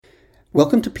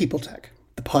Welcome to People Tech,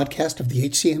 the podcast of the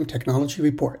HCM Technology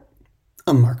Report.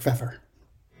 I'm Mark Pfeffer.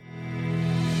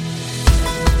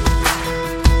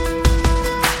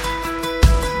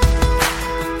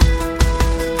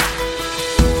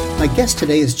 My guest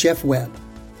today is Jeff Webb,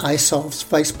 iSolve's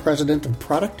Vice President of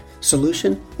Product,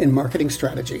 Solution, and Marketing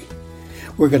Strategy.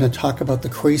 We're going to talk about the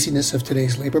craziness of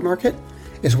today's labor market,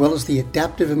 as well as the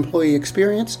adaptive employee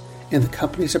experience and the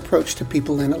company's approach to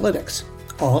people analytics,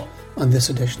 all on this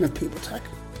edition of People Tech.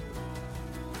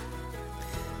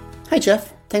 Hi,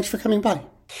 Jeff. Thanks for coming by.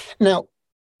 Now,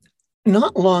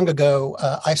 not long ago,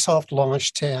 iSolve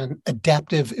launched an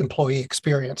adaptive employee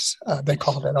experience. They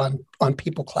called it on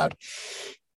People Cloud.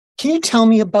 Can you tell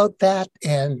me about that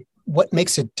and what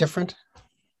makes it different?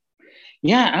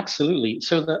 Yeah, absolutely.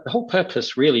 So the whole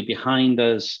purpose really behind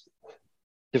us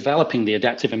developing the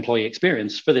adaptive employee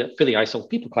experience for the iSolve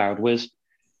People Cloud was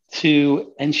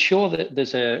to ensure that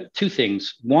there's two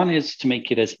things. One is to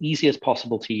make it as easy as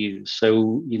possible to use.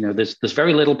 So, there's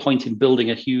very little point in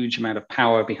building a huge amount of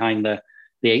power behind the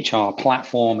HR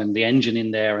platform and the engine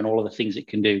in there and all of the things it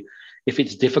can do if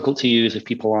it's difficult to use, if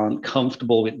people aren't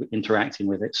comfortable with interacting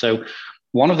with it. So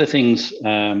one of the things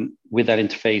with that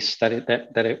interface,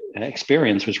 that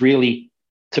experience was really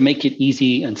to make it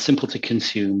easy and simple to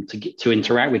consume, to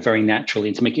interact with very naturally,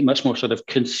 and to make it much more sort of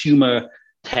consumer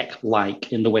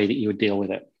tech-like in the way that you would deal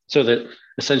with it. So that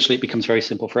essentially it becomes very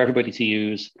simple for everybody to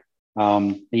use,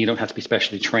 and you don't have to be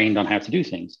specially trained on how to do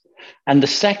things. And the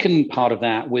second part of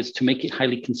that was to make it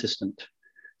highly consistent.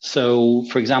 So,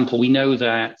 for example, we know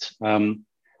that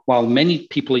while many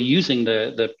people are using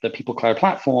the People Cloud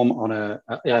platform on a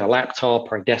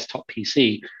laptop or a desktop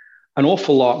PC, an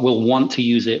awful lot will want to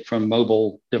use it from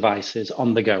mobile devices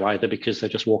on the go, either because they're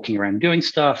just walking around doing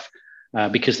stuff,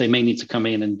 because they may need to come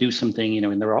in and do something,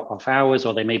 in their off hours,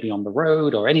 or they may be on the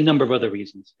road, or any number of other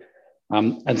reasons.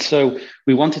 And so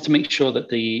we wanted to make sure that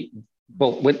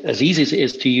as easy as it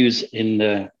is to use in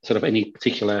the sort of any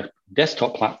particular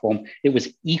desktop platform, it was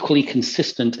equally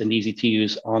consistent and easy to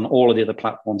use on all of the other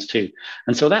platforms too.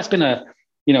 And so that's been a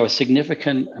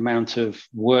significant amount of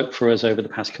work for us over the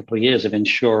past couple of years of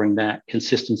ensuring that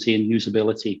consistency and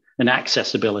usability and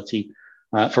accessibility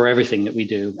for everything that we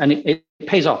do. And it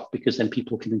pays off because then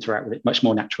people can interact with it much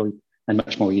more naturally and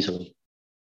much more easily.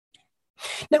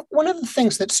 Now, one of the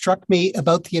things that struck me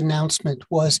about the announcement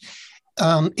was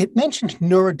it mentioned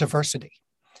neurodiversity.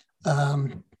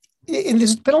 And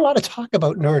there's been a lot of talk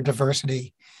about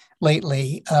neurodiversity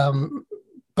lately,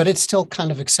 but it's still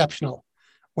kind of exceptional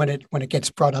when it gets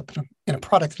brought up in a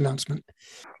product announcement.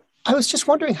 I was just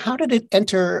wondering, how did it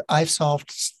enter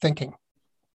iSolve's thinking?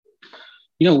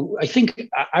 I think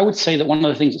I would say that one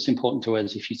of the things that's important to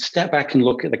us, if you step back and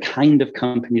look at the kind of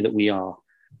company that we are,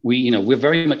 we're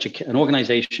very much an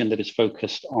organization that is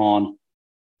focused on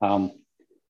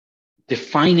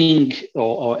defining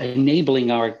or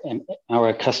enabling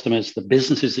our customers, the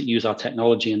businesses that use our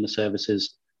technology and the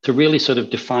services, to really sort of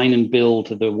define and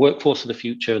build the workforce of the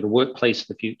future, the workplace of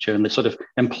the future, and the sort of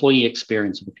employee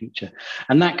experience of the future.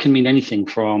 And that can mean anything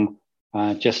from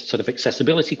just sort of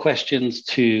accessibility questions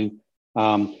to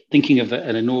thinking of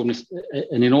an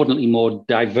inordinately more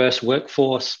diverse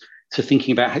workforce, to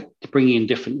thinking about bringing in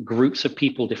different groups of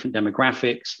people, different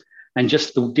demographics, and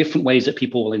just the different ways that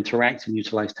people will interact and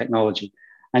utilize technology.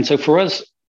 And so for us,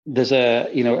 there's a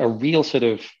real sort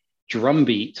of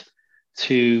drumbeat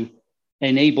to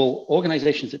enable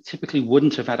organizations that typically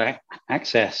wouldn't have had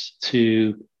access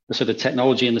to the sort of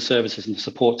technology and the services and the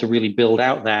support to really build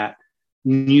out that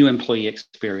new employee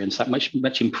experience, that much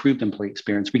improved employee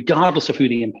experience, regardless of who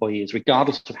the employee is,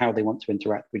 regardless of how they want to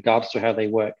interact, regardless of how they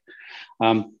work,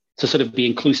 to sort of be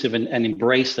inclusive and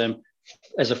embrace them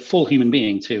as a full human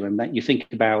being too. And that you think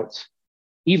about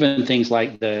even things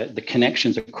like the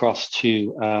connections across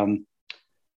to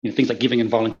things like giving and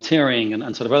volunteering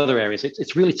and sort of other areas.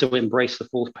 It's really to embrace the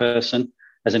full person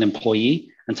as an employee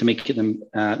and to make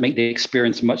the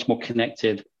experience much more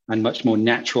connected and much more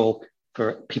natural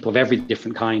for people of every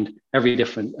different kind, every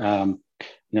different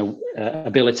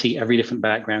ability, every different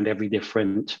background, every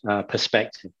different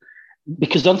perspective.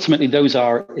 Because ultimately, those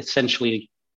are essentially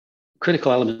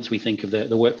critical elements, we think, of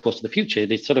the workforce of the future.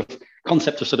 The sort of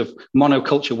concept of sort of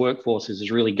monoculture workforces is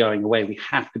really going away. We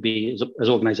have to be, as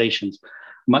organizations,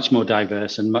 much more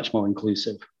diverse and much more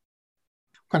inclusive.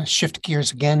 I'm going to shift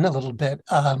gears again a little bit.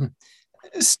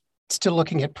 Still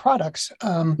looking at products.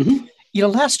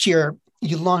 Last year,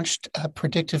 you launched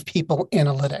Predictive People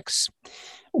Analytics,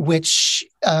 which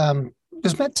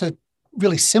was meant to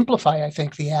really simplify, I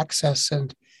think, the access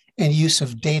and use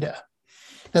of data.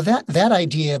 Now, that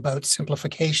idea about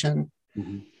simplification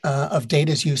of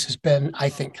data's use has been, I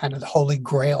think, kind of the holy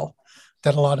grail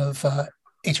that a lot of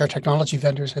HR technology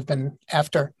vendors have been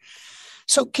after.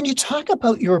 So can you talk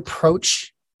about your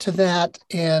approach to that?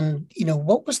 And,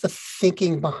 what was the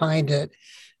thinking behind it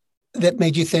that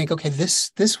made you think, okay,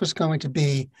 this was going to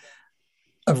be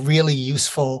a really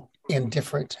useful and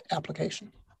different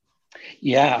application?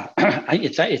 Yeah,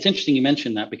 it's interesting you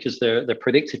mentioned that, because the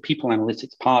predictive people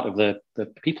analytics part of the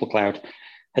People Cloud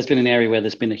has been an area where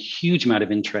there's been a huge amount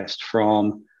of interest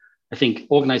from, I think,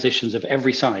 organizations of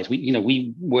every size.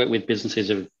 We work with businesses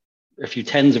of a few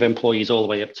tens of employees all the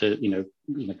way up to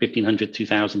 1,500,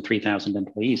 2,000, 3,000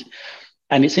 employees.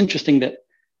 And it's interesting that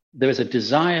there is a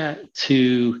desire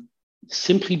to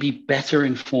simply be better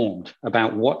informed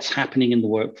about what's happening in the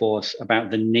workforce, about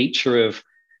the nature of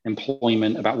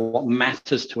employment, about what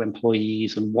matters to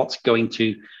employees, and what's going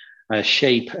to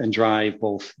shape and drive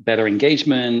both better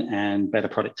engagement and better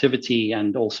productivity,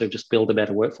 and also just build a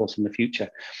better workforce in the future.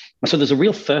 And so there's a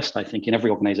real thirst, I think, in every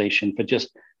organization for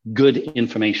just good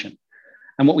information.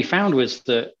 And what we found was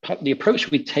that the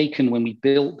approach we'd taken when we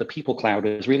built the People Cloud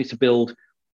is really to build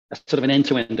a sort of an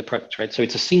end-to-end approach, right? So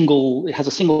it has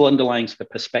a single underlying sort of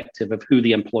perspective of who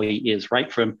the employee is,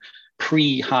 right from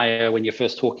pre-hire, when you're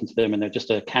first talking to them and they're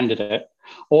just a candidate,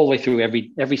 all the way through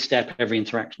every step, every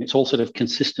interaction. It's all sort of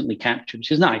consistently captured,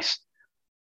 which is nice.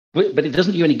 But it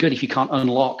doesn't do you any good if you can't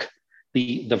unlock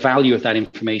the value of that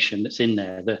information that's in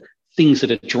there, the things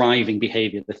that are driving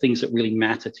behavior, the things that really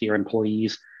matter to your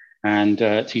employees and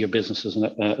to your businesses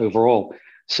overall.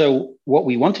 So what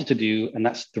we wanted to do, and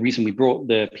that's the reason we brought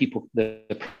the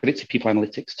predictive people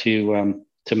analytics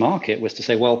to market, was to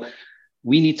say, well,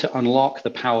 we need to unlock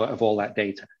the power of all that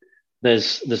data.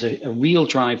 There's a real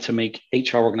drive to make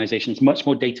HR organizations much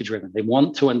more data driven. They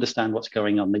want to understand what's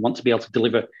going on. They want to be able to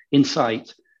deliver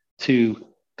insight to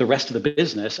the rest of the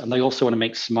business. And they also want to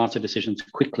make smarter decisions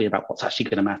quickly about what's actually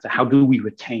going to matter. How do we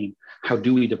retain? How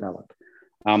do we develop?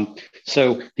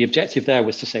 So the objective there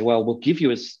was to say, well, we'll give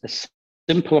you as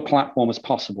simple a platform as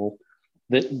possible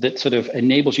that sort of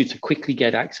enables you to quickly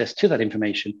get access to that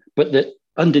information, but that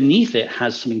underneath it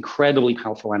has some incredibly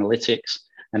powerful analytics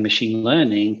and machine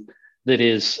learning that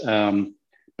is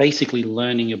basically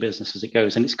learning your business as it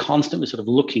goes. And it's constantly sort of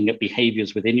looking at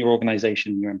behaviors within your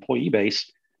organization, your employee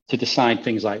base, to decide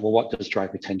things like, well, what does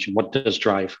drive retention? What does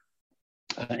drive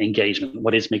engagement?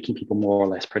 What is making people more or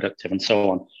less productive, and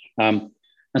so on.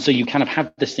 And so you kind of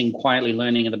have this thing quietly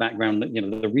learning in the background, that,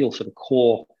 the real sort of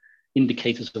core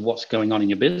indicators of what's going on in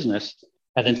your business,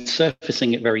 and then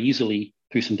surfacing it very easily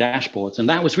through some dashboards. And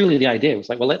that was really the idea. It was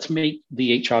like, well, let's make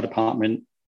the HR department,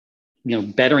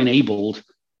 better enabled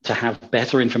to have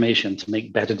better information, to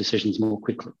make better decisions more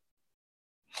quickly.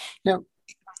 Now,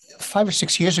 5 or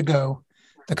 6 years ago,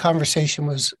 the conversation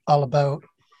was all about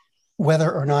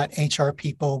whether or not HR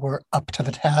people were up to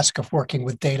the task of working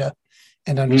with data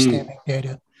and understanding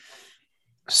data.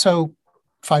 So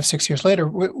 5, 6 years later,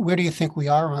 where do you think we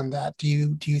are on that? Do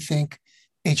you think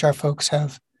HR folks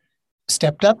have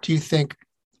stepped up? Do you think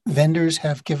vendors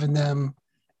have given them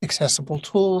accessible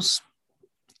tools?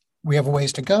 We have a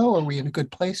ways to go. Are we in a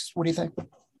good place? What do you think?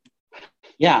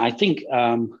 Yeah, I think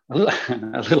a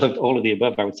little of all of the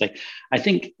above, I would say. I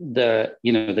think the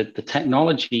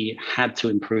technology had to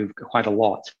improve quite a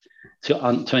lot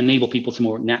to enable people to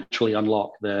more naturally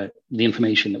unlock the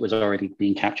information that was already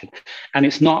being captured. And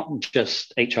it's not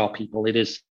just HR people. It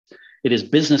is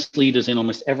business leaders in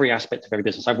almost every aspect of every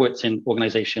business. I've worked in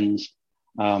organizations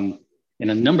in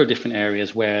a number of different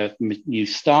areas where you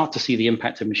start to see the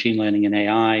impact of machine learning and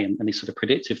AI and these sort of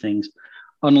predictive things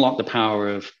unlock the power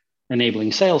of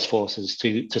enabling sales forces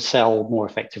to sell more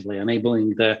effectively,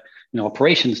 enabling the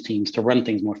operations teams to run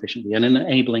things more efficiently, and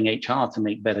enabling HR to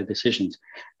make better decisions.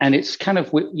 And it's kind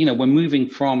of, we're moving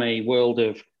from a world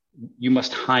of you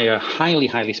must hire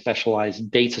highly specialized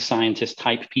data scientist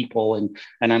type people and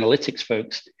analytics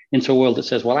folks into a world that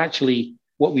says, well, actually,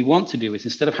 what we want to do is,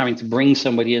 instead of having to bring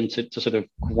somebody in to sort of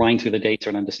grind through the data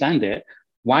and understand it,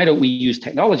 why don't we use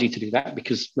technology to do that?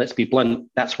 Because let's be blunt,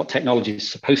 that's what technology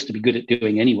is supposed to be good at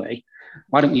doing anyway.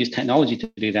 Why don't we use technology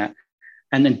to do that?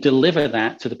 And then deliver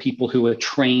that to the people who are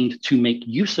trained to make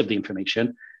use of the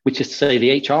information, which is to say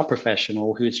the HR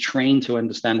professional who is trained to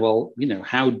understand, well,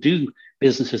 how do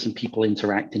businesses and people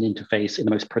interact and interface in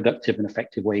the most productive and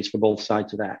effective ways for both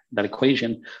sides of that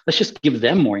equation? Let's just give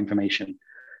them more information.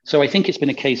 So I think it's been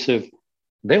a case of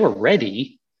they were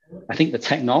ready. I think the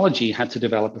technology had to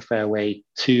develop a fair way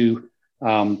to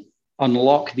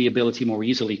unlock the ability more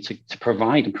easily to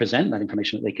provide and present that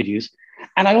information that they could use.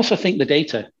 And I also think the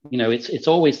data, it's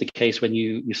always the case when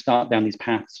you start down these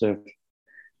paths of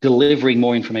delivering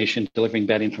more information, delivering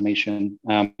better information.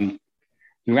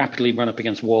 you rapidly run up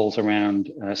against walls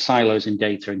around silos in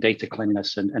data and data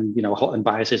cleanliness and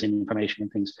biases in information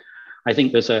and things. I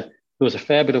think there was a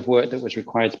fair bit of work that was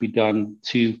required to be done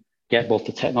to get both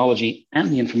the technology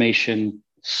and the information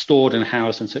stored and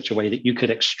housed in such a way that you could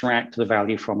extract the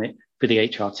value from it for the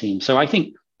HR team. So I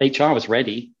think HR was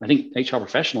ready. I think HR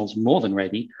professionals more than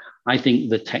ready. I think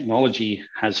the technology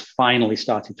has finally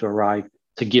started to arrive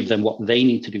to give them what they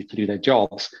need to do their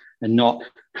jobs, and not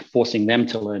forcing them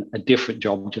to learn a different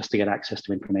job just to get access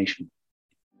to information.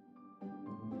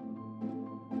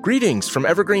 Greetings from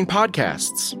Evergreen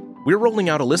Podcasts. We're rolling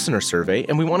out a listener survey,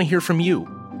 and we want to hear from you.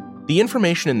 The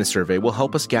information in the survey will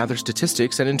help us gather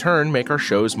statistics and in turn make our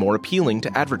shows more appealing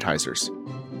to advertisers.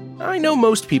 I know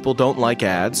most people don't like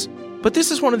ads, but this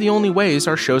is one of the only ways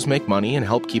our shows make money and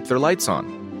help keep their lights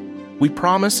on. We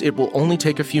promise it will only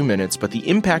take a few minutes, but the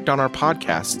impact on our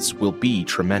podcasts will be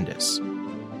tremendous.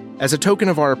 As a token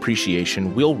of our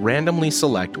appreciation, we'll randomly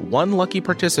select one lucky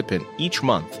participant each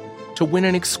month to win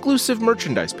an exclusive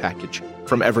merchandise package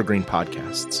from Evergreen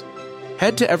Podcasts.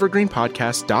 Head to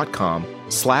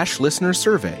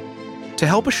evergreenpodcast.com/listenersurvey to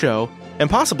help a show and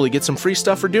possibly get some free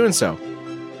stuff for doing so.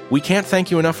 We can't thank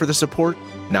you enough for the support.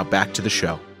 Now back to the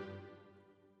show.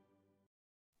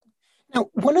 Now,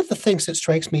 one of the things that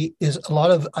strikes me is a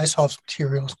lot of iSolve's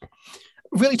materials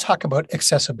really talk about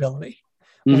accessibility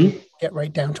when you get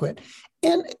right down to it.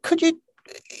 And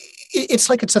it's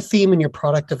like it's a theme in your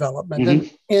product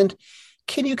development. And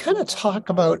can you kind of talk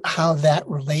about how that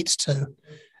relates to,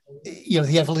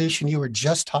 the evolution you were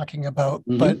just talking about,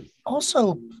 but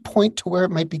also point to where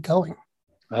it might be going?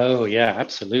 Oh, yeah,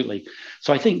 absolutely.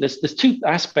 So I think there's two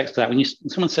aspects to that. When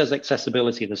someone says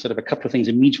accessibility, there's sort of a couple of things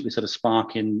immediately sort of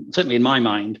spark certainly in my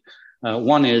mind.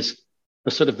 One is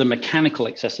the mechanical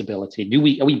accessibility.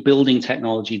 Are we building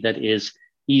technology that is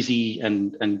easy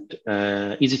and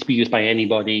easy to be used by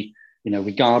anybody,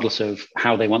 regardless of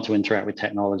how they want to interact with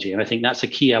technology? And I think that's a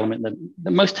key element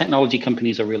that most technology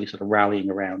companies are really sort of rallying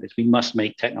around, is we must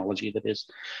make technology that is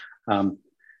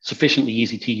sufficiently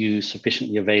easy to use,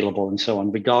 sufficiently available, and so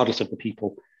on, regardless of the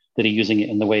people that are using it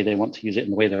in the way they want to use it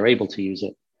and the way they're able to use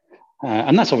it.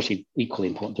 And that's obviously equally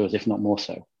important to us, if not more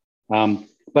so.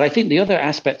 But I think the other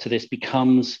aspect to this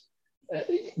becomes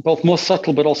both more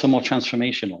subtle, but also more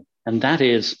transformational. And that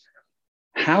is,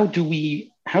 how do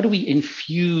we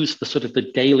infuse the sort of the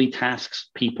daily tasks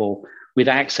people with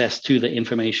access to the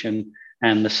information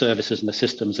and the services and the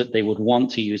systems that they would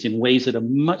want to use in ways that are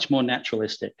much more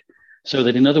naturalistic? So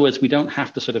that, in other words, we don't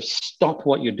have to sort of stop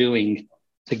what you're doing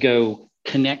to go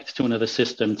connect to another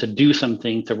system, to do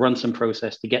something, to run some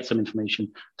process, to get some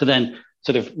information, to then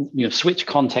sort of switch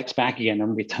context back again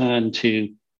and return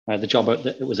to the job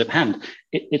that was at hand.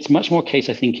 It's much more case,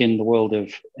 I think, in the world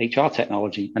of HR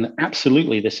technology. And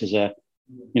absolutely, this is a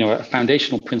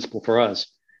foundational principle for us,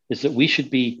 is that we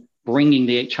should be bringing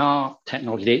the HR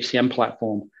technology, the HCM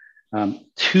platform,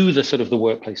 to the sort of the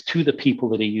workplace, to the people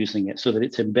that are using it, so that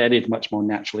it's embedded much more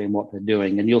naturally in what they're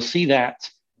doing. And you'll see that,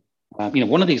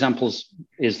 one of the examples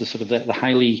is the sort of the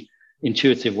highly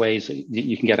intuitive ways that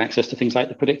you can get access to things like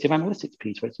the predictive analytics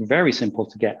piece, where it's very simple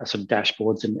to get sort of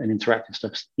dashboards and interactive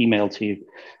stuff emailed to you.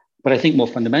 But I think more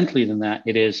fundamentally than that,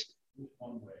 it is,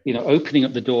 opening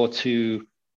up the door to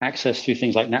access through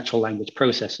things like natural language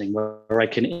processing, where I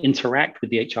can interact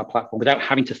with the HR platform without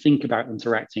having to think about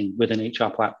interacting with an HR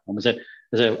platform as an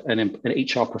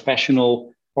HR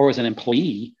professional or as an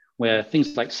employee, where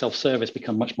things like self-service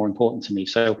become much more important to me.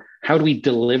 So how do we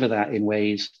deliver that in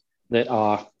ways that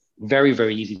are very,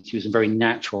 very easy to use and very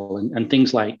natural? And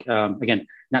things like, again,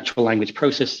 natural language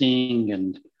processing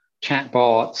and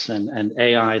chatbots and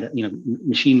AI,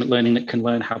 machine learning that can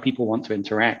learn how people want to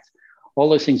interact. All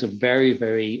those things are very,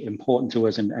 very important to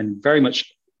us and very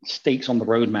much stakes on the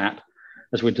roadmap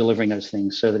as we're delivering those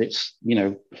things, so that it's,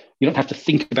 you don't have to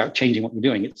think about changing what you're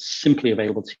doing. It's simply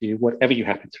available to you,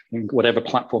 whatever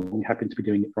platform you happen to be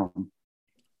doing it from.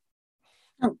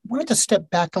 I wanted to step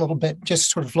back a little bit,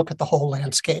 just sort of look at the whole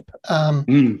landscape.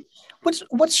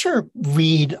 What's your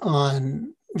read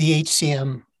on the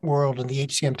HCM world and the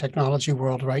HCM technology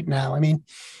world right now? I mean,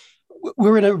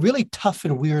 we're in a really tough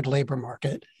and weird labor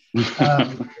market.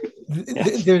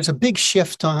 There's a big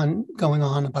shift going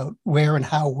on about where and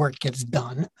how work gets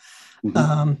done.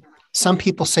 Some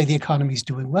people say the economy is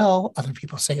doing well. Other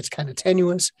people say it's kind of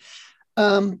tenuous.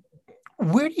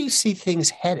 Where do you see things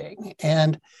heading?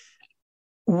 And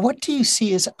what do you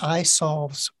see as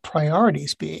iSolve's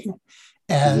priorities being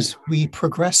as we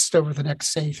progress over the next,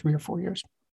 say, 3 or 4 years?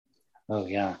 Oh,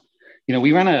 yeah.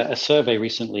 We ran a survey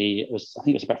recently. I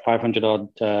think it was about 500 odd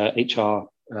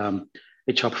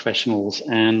HR professionals.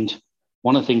 And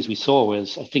one of the things we saw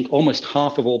was, I think almost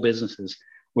half of all businesses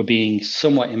were being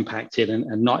somewhat impacted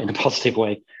and not in a positive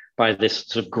way by this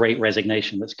sort of great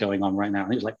resignation that's going on right now. I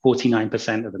think it was like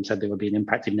 49% of them said they were being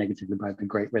impacted negatively by the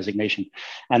great resignation.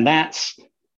 And that's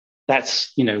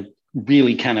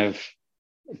really kind of,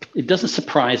 it doesn't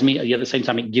surprise me. At the same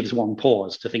time, it gives one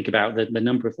pause to think about the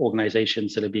number of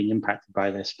organizations that are being impacted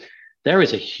by this. There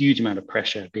is a huge amount of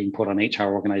pressure being put on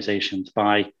HR organizations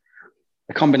by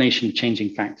a combination of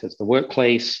changing factors, the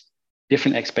workplace,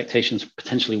 different expectations,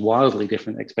 potentially wildly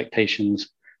different expectations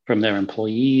from their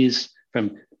employees,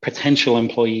 from potential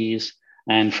employees,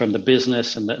 and from the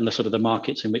business and the sort of the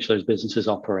markets in which those businesses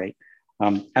operate.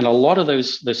 And a lot of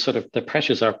those sort of the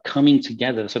pressures are coming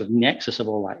together. The sort of nexus of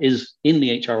all that is in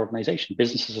the HR organization.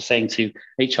 Businesses are saying to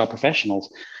HR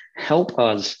professionals, help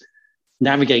us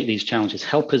navigate these challenges,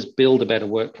 help us build a better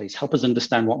workplace, help us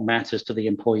understand what matters to the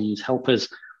employees, help us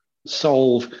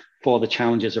solve for the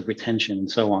challenges of retention and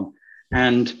so on.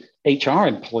 And HR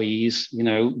employees,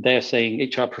 they're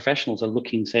saying, HR professionals are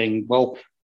looking, saying, well,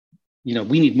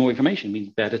 we need more information, we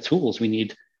need better tools, we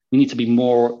need to be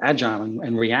more agile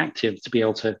and reactive to be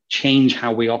able to change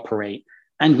how we operate.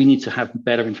 And we need to have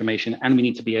better information, and we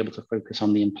need to be able to focus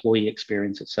on the employee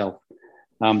experience itself.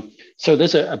 So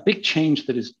there's a big change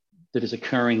that is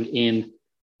occurring in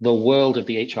the world of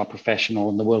the HR professional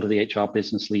and the world of the HR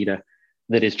business leader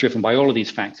that is driven by all of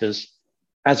these factors.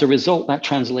 As a result, that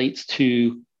translates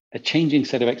to a changing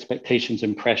set of expectations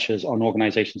and pressures on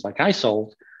organizations like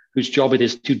iSolved, whose job it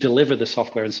is to deliver the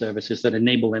software and services that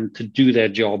enable them to do their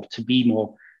job, to be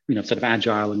more, sort of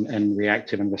agile and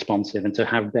reactive and responsive, and to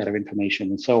have better information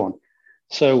and so on.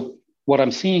 So what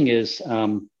I'm seeing is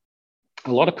a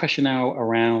lot of pressure now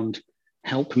around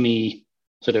help me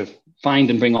sort of find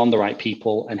and bring on the right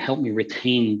people and help me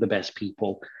retain the best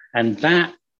people. And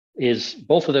that is,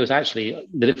 both of those actually,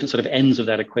 the different sort of ends of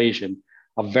that equation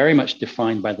are very much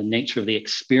defined by the nature of the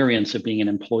experience of being an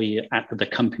employee at the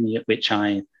company at which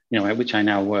I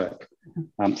now work.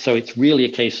 So it's really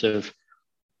a case of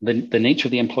the nature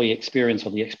of the employee experience,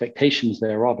 or the expectations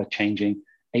thereof, are changing.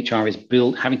 HR is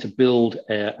having to build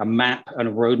a map and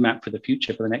a roadmap for the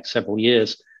future for the next several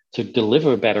years to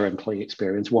deliver a better employee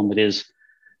experience, one that is,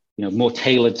 more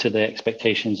tailored to the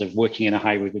expectations of working in a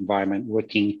hybrid environment,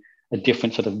 working a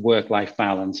different sort of work-life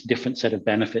balance, different set of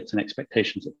benefits and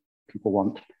expectations that people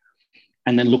want,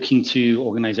 and then looking to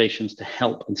organizations to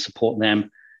help and support them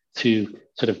to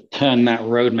sort of turn that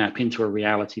roadmap into a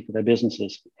reality for their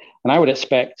businesses. And I would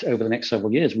expect over the next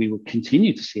several years, we will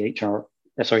continue to see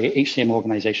HCM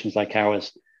organizations like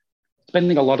ours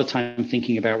spending a lot of time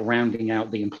thinking about rounding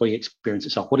out the employee experience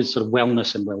itself. What is sort of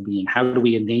wellness and well-being? How do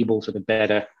we enable sort of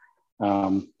better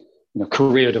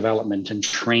career development and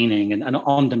training and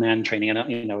on-demand training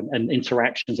and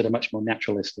interactions that are much more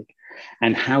naturalistic?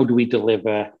 And how do we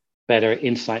deliver better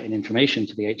insight and information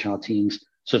to the HR teams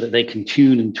so that they can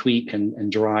tune and tweak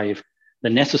and drive the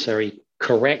necessary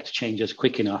correct changes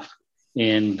quick enough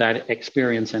in that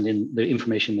experience and in the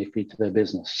information they feed to their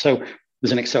business? So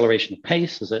there's an acceleration of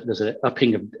pace, there's an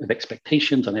upping of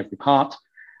expectations on every part,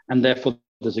 and therefore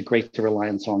there's a greater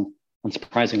reliance on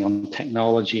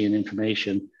technology and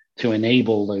information to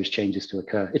enable those changes to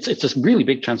occur. It's a really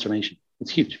big transformation.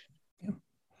 It's huge. Yeah.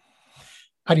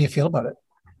 How do you feel about it?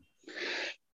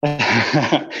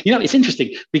 It's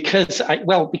interesting because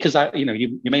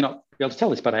you may not be able to tell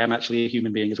this, but I am actually a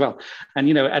human being as well, and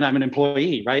and I'm an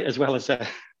employee, right, as well as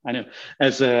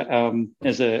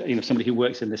somebody who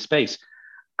works in this space.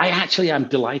 I actually am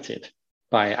delighted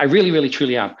by it. I really, really,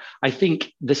 truly am. I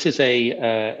think this is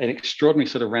an extraordinary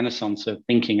sort of renaissance of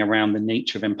thinking around the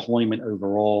nature of employment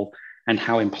overall and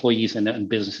how employees and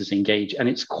businesses engage. And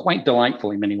it's quite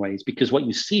delightful in many ways, because what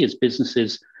you see is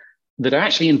businesses that are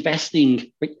actually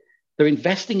investing. They're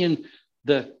investing in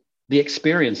the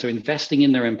experience. They're investing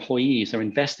in their employees. They're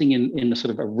investing in the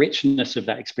sort of a richness of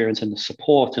that experience and the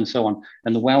support and so on,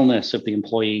 and the wellness of the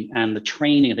employee and the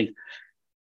training and things.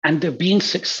 And they're being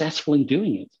successful in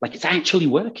doing it. Like, it's actually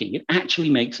working. It actually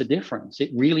makes a difference.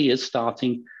 It really is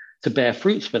starting to bear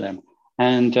fruits for them.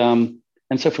 And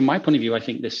so from my point of view, I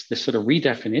think this sort of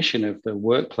redefinition of the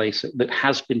workplace that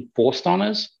has been forced on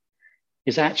us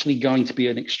is actually going to be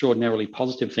an extraordinarily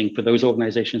positive thing for those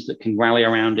organizations that can rally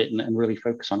around it and really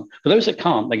focus on it. For those that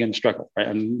can't, they're going to struggle, right?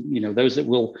 And those that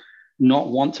will not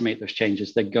want to make those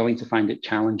changes, they're going to find it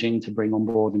challenging to bring on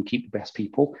board and keep the best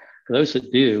people. For those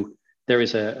that do, there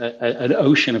is an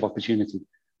ocean of opportunity.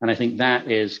 And I think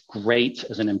that is great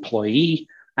as an employee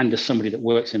and as somebody that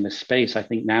works in this space. I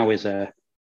think now is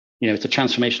it's a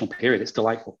transformational period. It's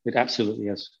delightful. It absolutely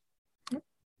is.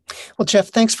 Well, Jeff,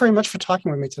 thanks very much for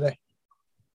talking with me today.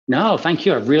 No, thank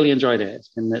you. I've really enjoyed it.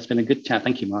 It's been a good chat.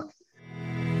 Thank you, Mark.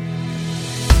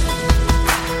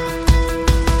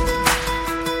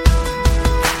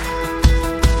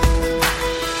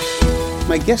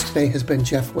 My guest today has been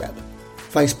Jeff Webb,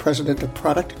 Vice President of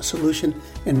Product, Solution,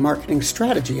 and Marketing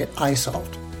Strategy at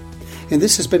iSolved. And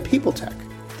this has been People Tech,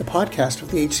 the podcast of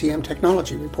the HCM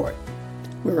Technology Report.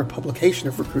 We're a publication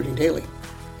of Recruiting Daily.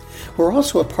 We're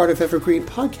also a part of Evergreen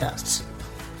Podcasts.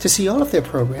 To see all of their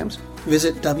programs,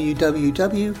 visit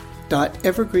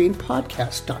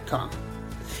www.evergreenpodcast.com.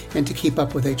 And to keep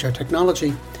up with HR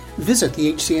technology, visit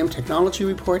the HCM Technology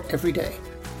Report every day.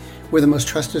 We're the most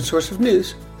trusted source of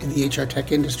news in the HR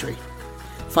tech industry.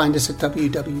 Find us at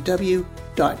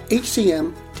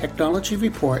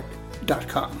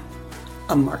www.hcmtechnologyreport.com.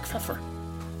 I'm Mark Pfeffer.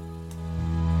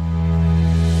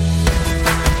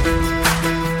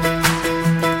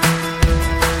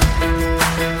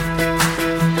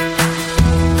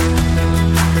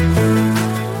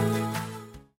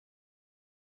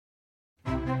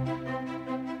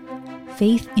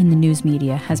 Faith in the news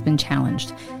media has been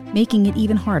challenged, making it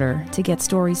even harder to get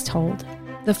stories told.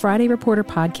 The Friday Reporter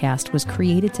podcast was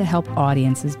created to help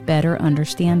audiences better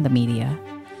understand the media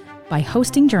by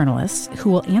hosting journalists who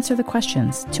will answer the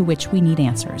questions to which we need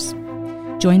answers.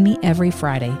 Join me every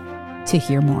Friday to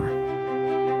hear more.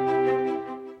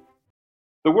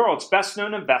 The world's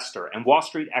best-known investor and Wall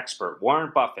Street expert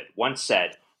Warren Buffett once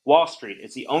said, "Wall Street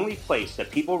is the only place that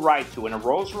people ride to in a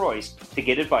Rolls-Royce to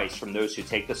get advice from those who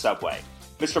take the subway."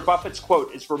 Mr. Buffett's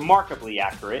quote is remarkably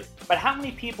accurate, but how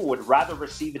many people would rather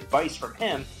receive advice from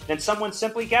him than someone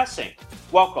simply guessing?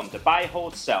 Welcome to Buy,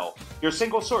 Hold, Sell, your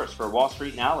single source for Wall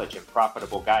Street knowledge and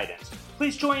profitable guidance.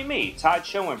 Please join me, Todd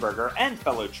Schoenberger, and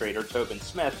fellow trader Tobin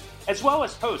Smith, as well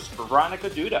as host Veronica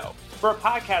Dudo, for a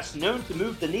podcast known to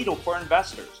move the needle for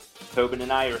investors. Tobin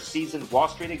and I are seasoned Wall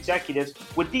Street executives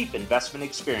with deep investment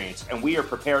experience, and we are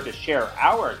prepared to share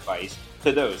our advice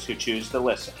to those who choose to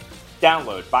listen.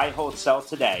 Download Buy, Hold, Sell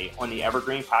today on the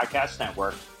Evergreen Podcast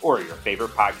Network or your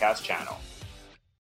favorite podcast channel.